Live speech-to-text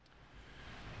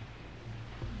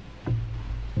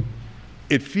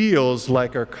It feels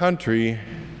like our country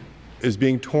is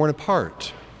being torn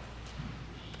apart.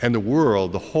 And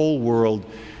the whole world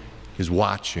is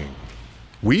watching.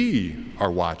 We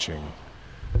are watching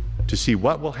to see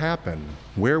what will happen.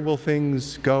 Where will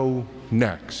things go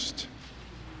next?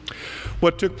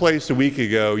 What took place a week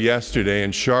ago, yesterday,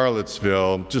 in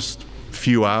Charlottesville, just a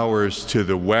few hours to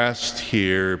the west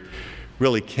here,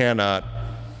 really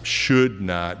should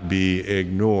not be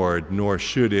ignored, nor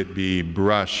should it be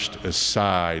brushed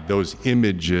aside. Those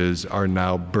images are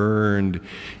now burned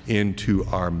into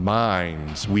our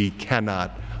minds. We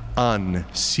cannot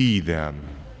unsee them.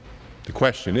 The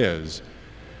question is,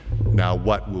 now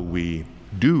what will we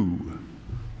do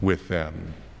with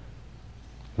them?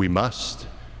 We must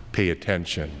pay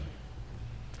attention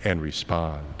and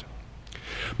respond.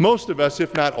 Most of us,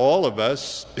 if not all of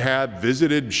us, have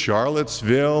visited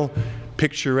Charlottesville,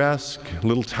 picturesque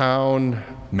little town,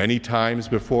 many times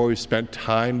before. We spent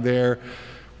time there.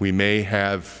 We may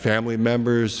have family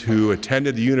members who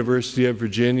attended the University of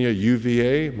Virginia,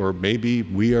 UVA, or maybe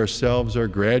we ourselves are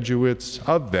graduates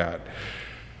of that.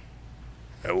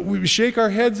 We shake our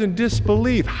heads in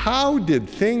disbelief. How did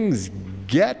things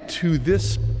get to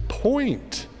this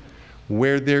point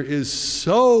where there is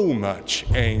so much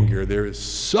anger, there is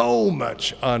so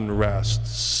much unrest,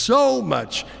 so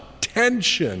much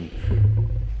tension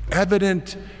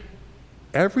evident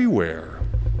everywhere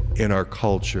in our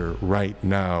culture right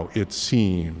now, it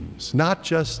seems. Not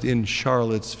just in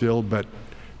Charlottesville, but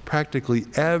practically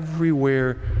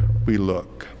everywhere we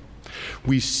look.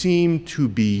 We seem to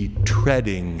be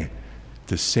treading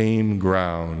the same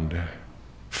ground,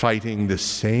 fighting the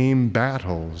same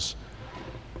battles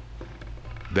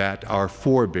that our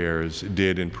forebears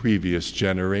did in previous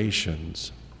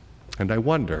generations. And I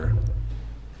wonder,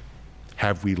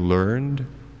 have we learned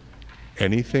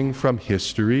anything from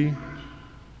history,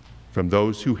 from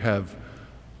those who have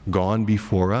gone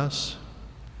before us?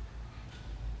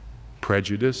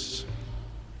 Prejudice,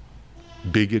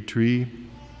 bigotry,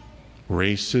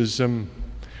 racism,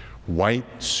 white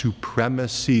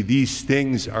supremacy, these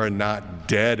things are not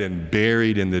dead and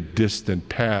buried in the distant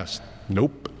past.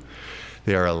 Nope.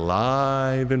 They are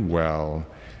alive and well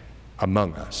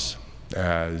among us,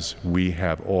 as we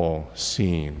have all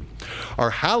seen.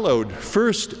 Our hallowed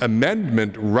First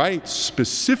Amendment rights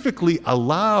specifically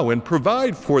allow and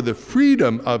provide for the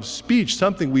freedom of speech,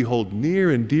 something we hold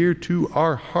near and dear to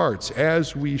our hearts,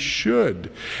 as we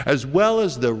should, as well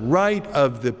as the right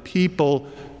of the people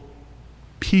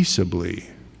peaceably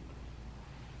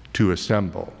to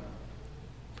assemble.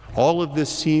 All of this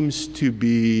seems to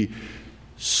be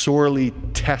sorely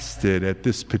tested at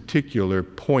this particular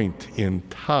point in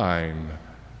time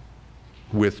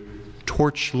with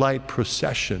torchlight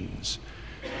processions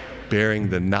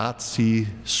bearing the Nazi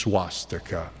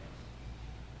swastika,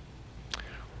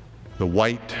 the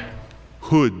white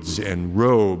hoods and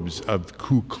robes of the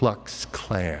Ku Klux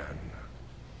Klan.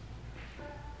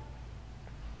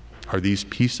 Are these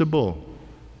peaceable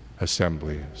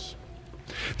assemblies?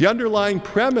 The underlying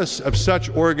premise of such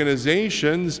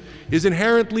organizations is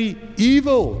inherently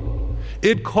evil.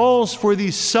 It calls for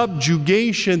the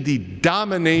subjugation, the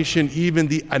domination, even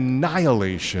the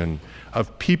annihilation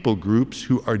of people groups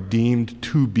who are deemed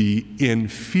to be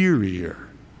inferior.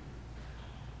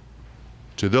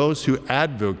 To those who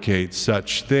advocate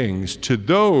such things, to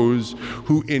those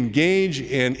who engage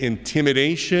in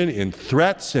intimidation, in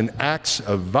threats and acts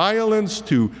of violence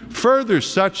to further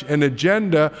such an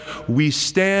agenda, we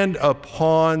stand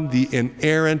upon the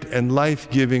inerrant and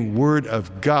life-giving Word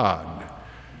of God,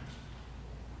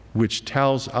 which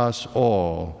tells us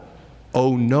all,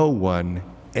 owe no one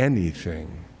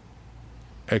anything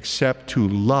except to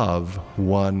love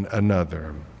one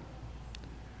another.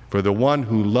 For the one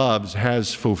who loves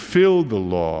has fulfilled the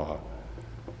law.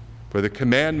 For the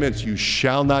commandments, you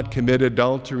shall not commit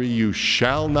adultery, you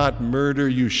shall not murder,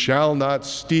 you shall not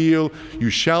steal, you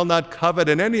shall not covet,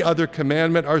 and any other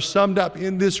commandment are summed up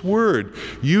in this word: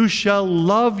 you shall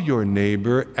love your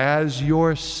neighbor as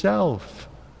yourself.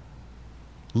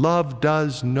 Love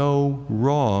does no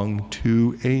wrong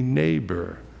to a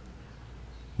neighbor.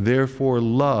 Therefore,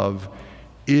 love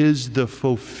is the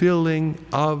fulfilling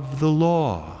of the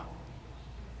law.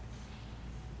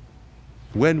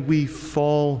 When we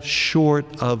fall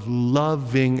short of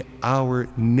loving our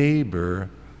neighbor,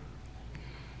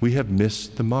 we have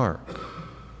missed the mark.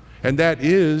 And that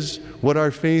is what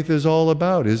our faith is all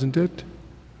about, isn't it?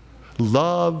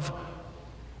 Love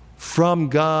from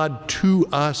God to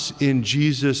us in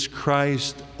Jesus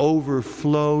Christ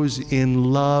overflows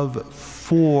in love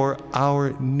for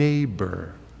our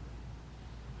neighbor.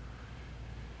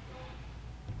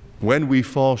 when we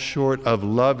fall short of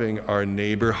loving our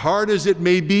neighbor, hard as it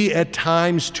may be at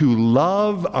times to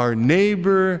love our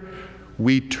neighbor,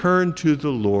 we turn to the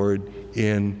Lord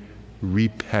in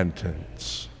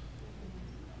repentance.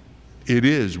 It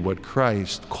is what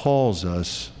Christ calls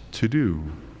us to do.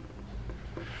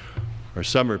 Our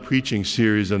summer preaching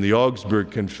series on the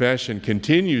Augsburg Confession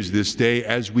continues this day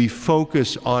as we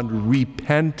focus on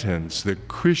repentance, the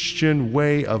Christian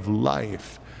way of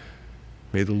life.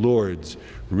 May the Lord's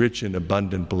rich and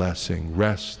abundant blessing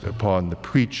rest upon the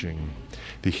preaching,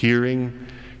 the hearing,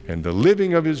 and the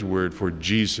living of His word for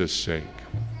Jesus' sake.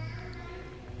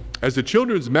 As the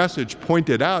children's message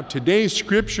pointed out, today's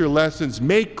scripture lessons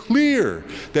make clear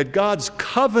that God's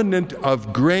covenant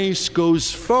of grace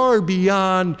goes far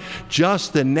beyond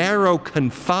just the narrow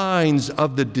confines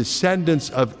of the descendants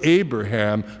of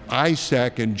Abraham,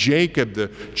 Isaac, and Jacob,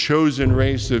 the chosen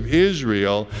race of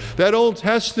Israel. That Old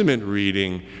Testament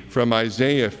reading from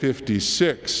Isaiah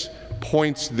 56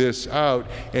 points this out,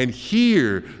 and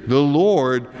here the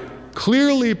Lord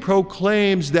clearly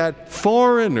proclaims that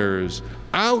foreigners,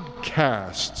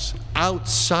 outcasts,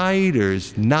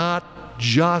 outsiders, not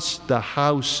just the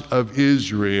house of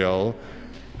Israel,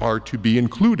 are to be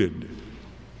included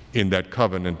in that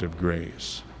covenant of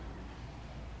grace.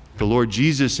 The Lord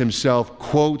Jesus Himself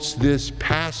quotes this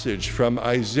passage from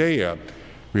Isaiah.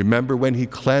 Remember when He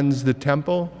cleansed the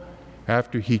temple?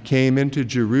 After He came into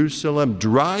Jerusalem,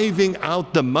 driving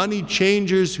out the money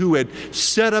changers who had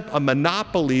set up a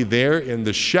monopoly there in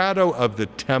the shadow of the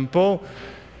temple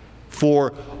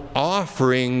for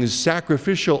offerings,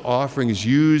 sacrificial offerings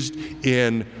used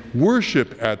in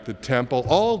worship at the temple,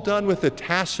 all done with the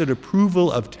tacit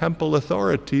approval of temple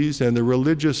authorities and the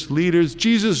religious leaders.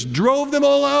 Jesus drove them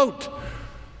all out.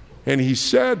 And He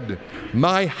said,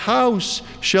 "My house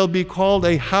shall be called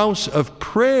a house of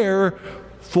prayer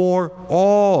for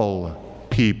all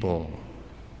people."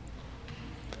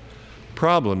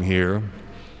 Problem here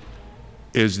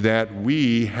is that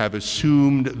we have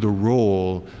assumed the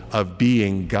role of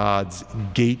being God's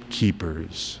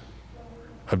gatekeepers,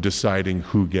 of deciding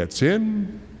who gets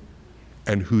in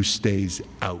and who stays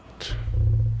out.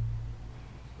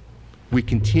 We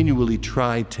continually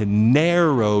try to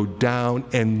narrow down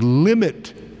and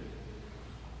limit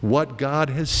what God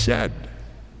has said.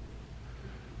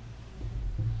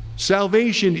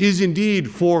 Salvation is indeed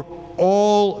for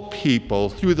all people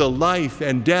through the life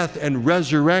and death and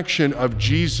resurrection of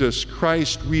Jesus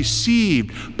Christ,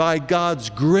 received by God's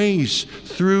grace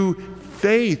through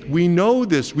faith. We know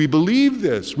this, we believe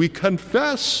this, we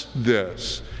confess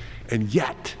this, and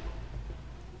yet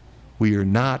we are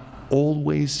not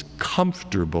always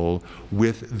comfortable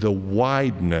with the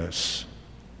wideness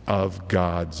of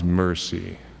God's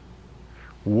mercy.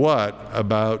 What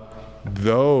about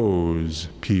those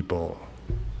people?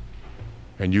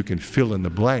 And you can fill in the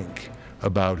blank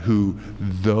about who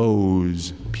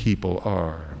those people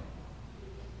are.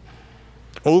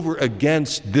 Over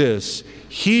against this,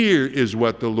 here is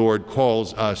what the Lord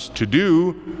calls us to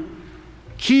do: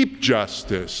 keep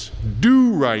justice,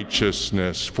 do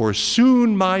righteousness, for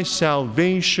soon my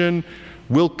salvation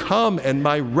will come and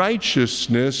my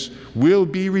righteousness will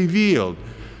be revealed.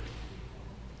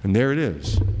 And there it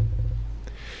is.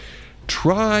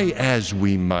 Try as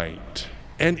we might,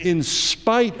 and in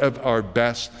spite of our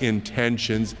best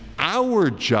intentions, our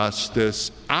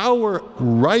justice, our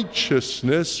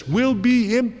righteousness will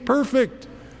be imperfect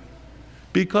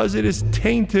because it is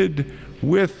tainted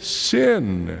with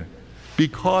sin,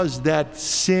 because that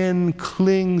sin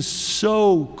clings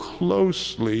so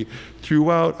closely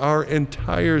throughout our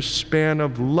entire span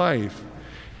of life.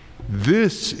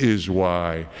 This is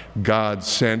why God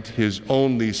sent His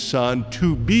only Son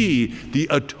to be the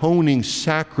atoning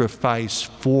sacrifice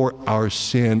for our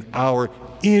sin, our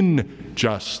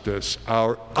injustice,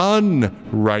 our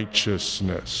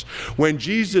unrighteousness. When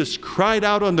Jesus cried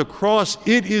out on the cross,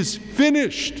 "It is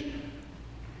finished,"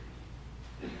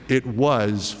 it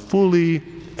was fully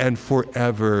and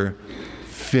forever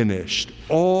finished.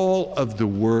 All of the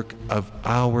work of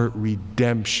our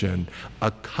redemption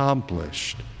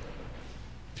accomplished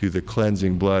through the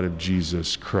cleansing blood of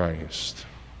Jesus Christ.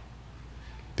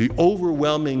 The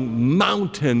overwhelming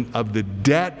mountain of the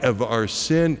debt of our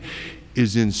sin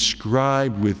is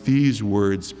inscribed with these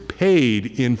words, paid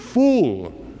in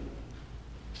full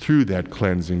through that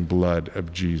cleansing blood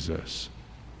of Jesus.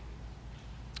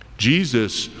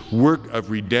 Jesus' work of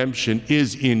redemption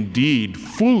is indeed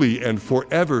fully and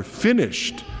forever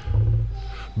finished,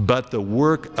 but the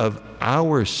work of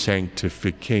our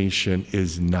sanctification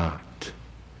is not.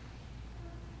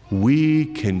 We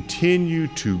continue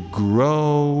to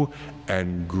grow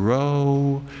and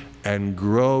grow and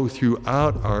grow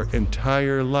throughout our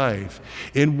entire life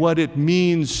in what it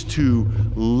means to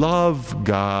love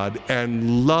God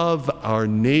and love our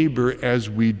neighbor as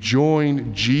we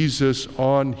join Jesus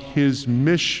on his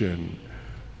mission.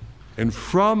 And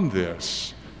from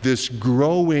this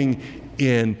growing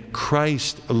in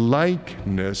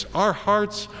Christ-likeness, our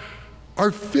hearts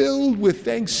are filled with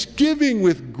thanksgiving,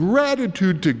 with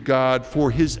gratitude to God for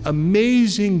his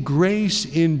amazing grace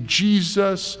in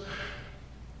Jesus.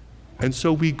 And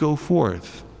so we go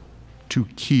forth to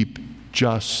keep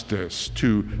justice,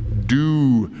 to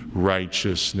do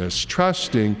righteousness,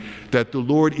 trusting that the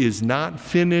Lord is not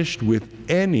finished with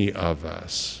any of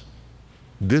us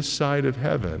this side of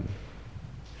heaven,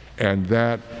 and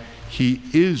that he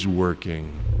is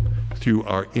working through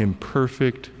our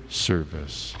imperfect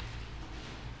service.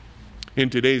 In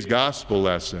today's gospel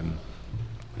lesson,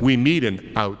 we meet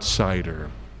an outsider,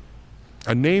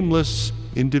 a nameless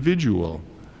individual,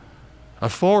 a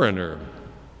foreigner,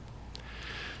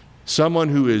 someone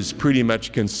who is pretty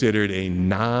much considered a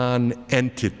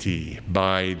non-entity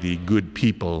by the good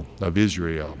people of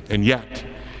Israel. And yet,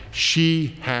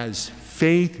 she has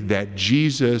faith that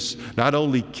Jesus not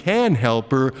only can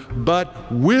help her,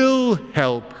 but will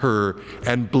help her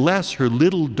and bless her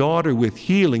little daughter with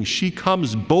healing. She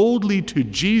comes boldly to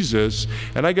Jesus,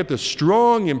 and I get the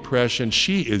strong impression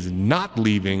she is not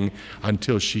leaving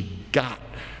until she got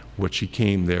what she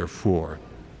came there for.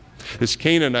 This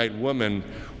Canaanite woman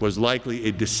was likely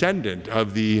a descendant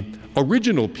of the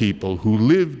original people who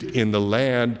lived in the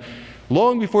land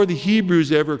long before the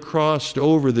Hebrews ever crossed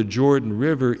over the Jordan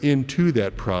River into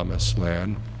that promised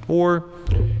land. Or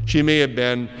she may have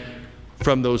been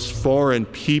from those foreign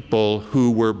people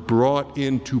who were brought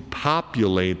in to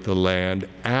populate the land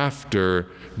after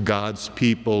God's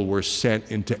people were sent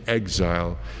into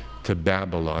exile to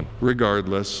Babylon.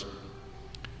 Regardless,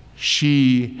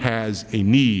 she has a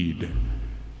need,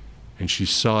 and she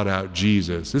sought out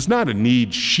Jesus. It's not a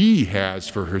need she has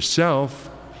for herself.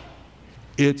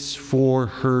 It's for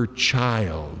her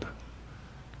child.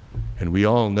 And we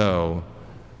all know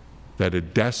that a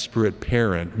desperate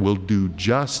parent will do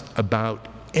just about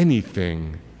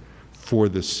anything for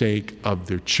the sake of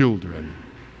their children.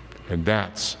 And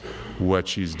that's what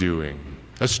she's doing.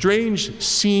 A strange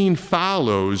scene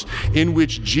follows in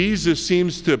which Jesus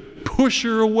seems to push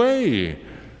her away.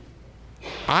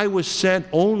 I was sent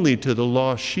only to the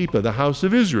lost sheep of the house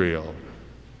of Israel.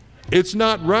 It's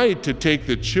not right to take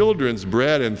the children's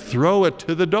bread and throw it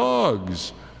to the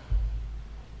dogs.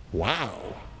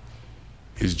 Wow.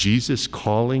 Is Jesus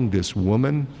calling this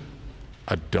woman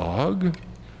a dog?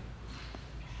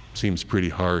 Seems pretty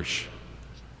harsh.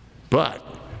 But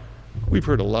we've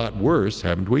heard a lot worse,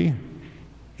 haven't we?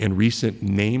 In recent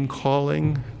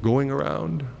name-calling going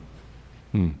around.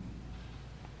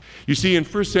 You see, in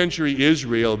first century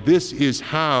Israel, this is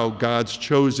how God's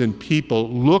chosen people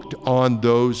looked on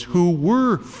those who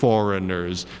were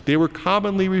foreigners. They were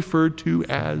commonly referred to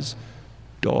as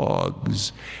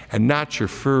dogs, and not your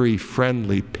furry,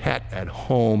 friendly pet at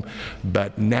home,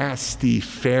 but nasty,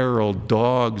 feral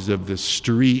dogs of the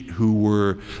street who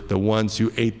were the ones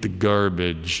who ate the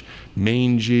garbage.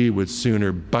 Mangy, would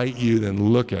sooner bite you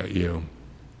than look at you.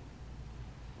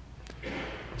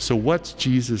 So what's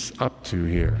Jesus up to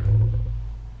here?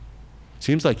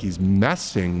 Seems like he's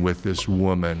messing with this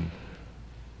woman.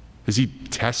 Is he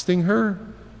testing her?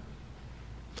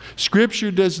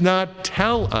 Scripture does not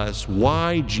tell us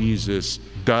why Jesus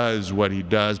does what he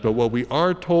does, but what we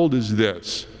are told is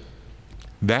this.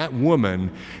 That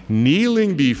woman,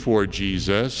 kneeling before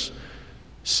Jesus,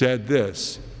 said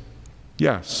this,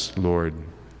 "Yes, Lord,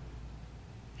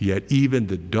 yet even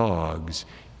the dogs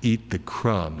eat the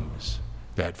crumbs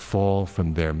that fall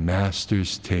from their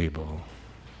master's table."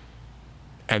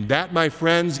 And that, my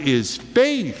friends, is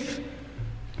faith.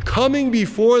 Coming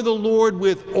before the Lord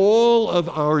with all of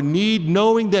our need,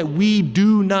 knowing that we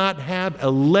do not have a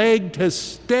leg to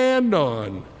stand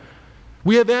on.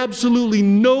 We have absolutely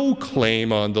no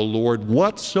claim on the Lord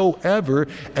whatsoever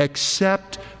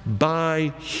except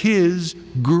by his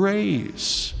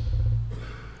grace.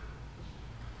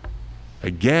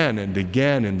 Again and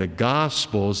again in the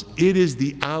Gospels, it is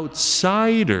the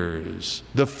outsiders,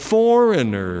 the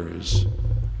foreigners,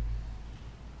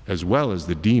 as well as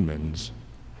the demons,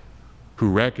 who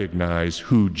recognize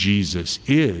who Jesus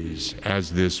is,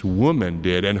 as this woman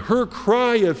did. And her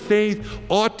cry of faith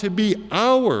ought to be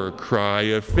our cry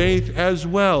of faith as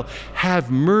well. Have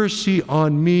mercy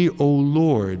on me, O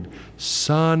Lord,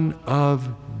 Son of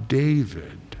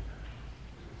David.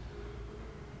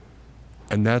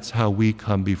 And that's how we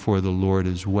come before the Lord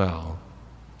as well,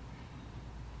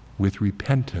 with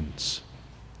repentance,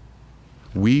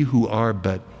 We who are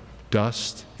but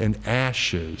dust and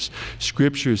ashes.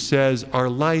 Scripture says our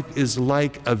life is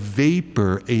like a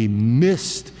vapor, a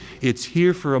mist. It's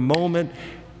here for a moment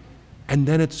and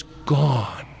then it's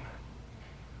gone.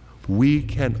 We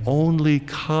can only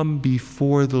come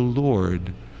before the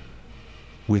Lord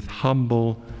with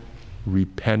humble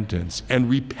repentance. And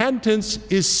repentance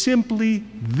is simply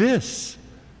this: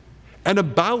 an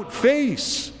about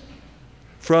face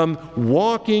from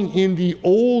walking in the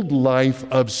old life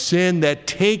of sin that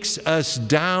takes us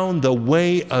down the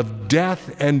way of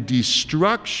death and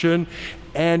destruction,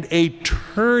 and a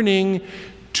turning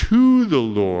to the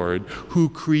Lord who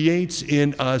creates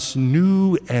in us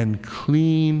new and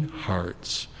clean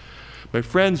hearts. My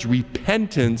friends,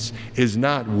 repentance is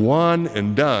not one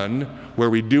and done, where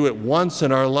we do it once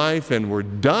in our life and we're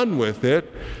done with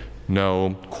it.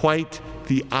 No, quite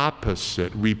the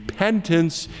opposite.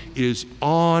 Repentance is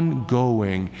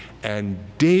ongoing and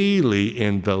daily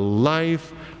in the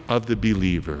life of the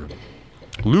believer.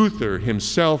 Luther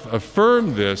himself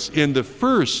affirmed this in the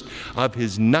first of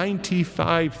his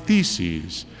 95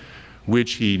 Theses,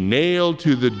 which he nailed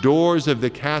to the doors of the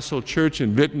Castle Church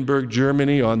in Wittenberg,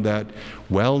 Germany, on that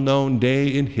well-known day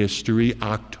in history,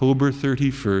 October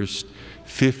 31st,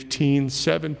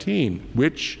 1517,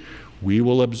 which we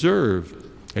will observe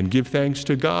and give thanks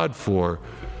to God for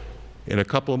in a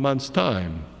couple of months'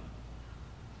 time,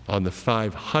 on the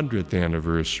 500th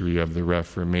anniversary of the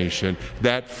Reformation.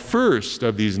 That first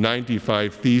of these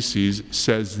 95 Theses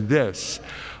says this: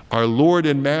 our Lord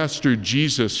and Master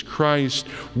Jesus Christ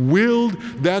willed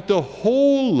that the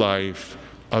whole life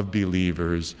of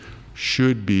believers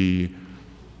should be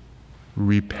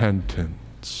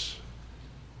repentance.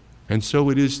 And so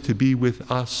it is to be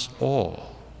with us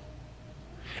all.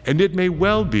 And it may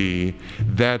well be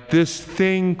that this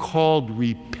thing called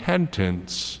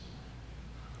repentance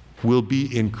will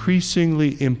be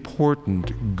increasingly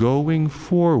important going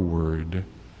forward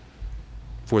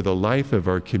for the life of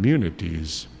our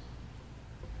communities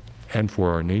and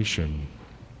for our nation.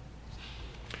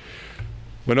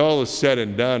 When all is said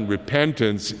and done,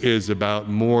 repentance is about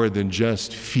more than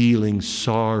just feeling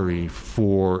sorry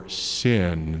for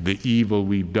sin, the evil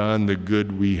we've done, the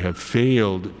good we have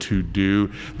failed to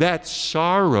do. That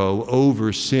sorrow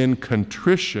over sin,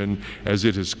 contrition, as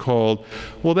it is called,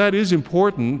 well, that is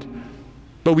important,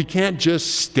 but we can't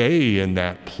just stay in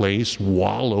that place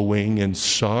wallowing in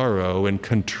sorrow and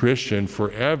contrition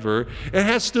forever. It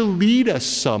has to lead us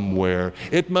somewhere.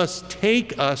 It must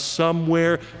take us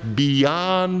somewhere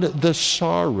beyond the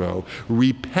sorrow.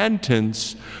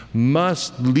 Repentance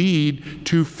must lead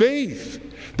to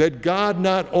faith that God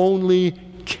not only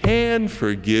can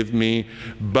forgive me,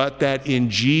 but that in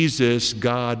Jesus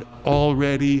God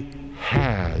already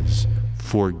has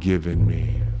forgiven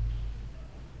me.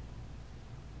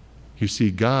 You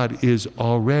see, God is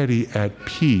already at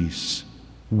peace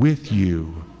with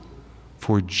you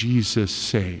for Jesus'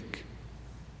 sake.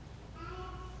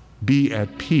 Be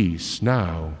at peace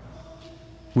now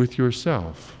with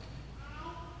yourself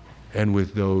and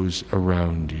with those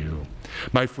around you.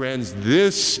 My friends,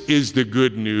 this is the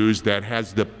good news that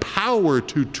has the power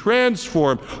to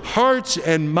transform hearts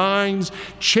and minds,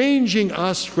 changing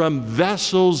us from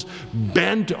vessels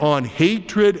bent on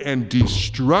hatred and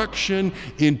destruction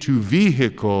into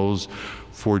vehicles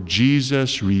for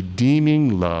Jesus'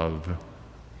 redeeming love,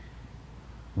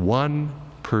 one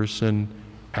person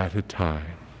at a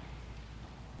time.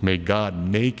 May God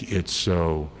make it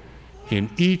so in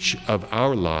each of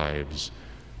our lives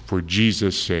for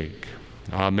Jesus' sake.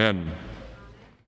 Amen.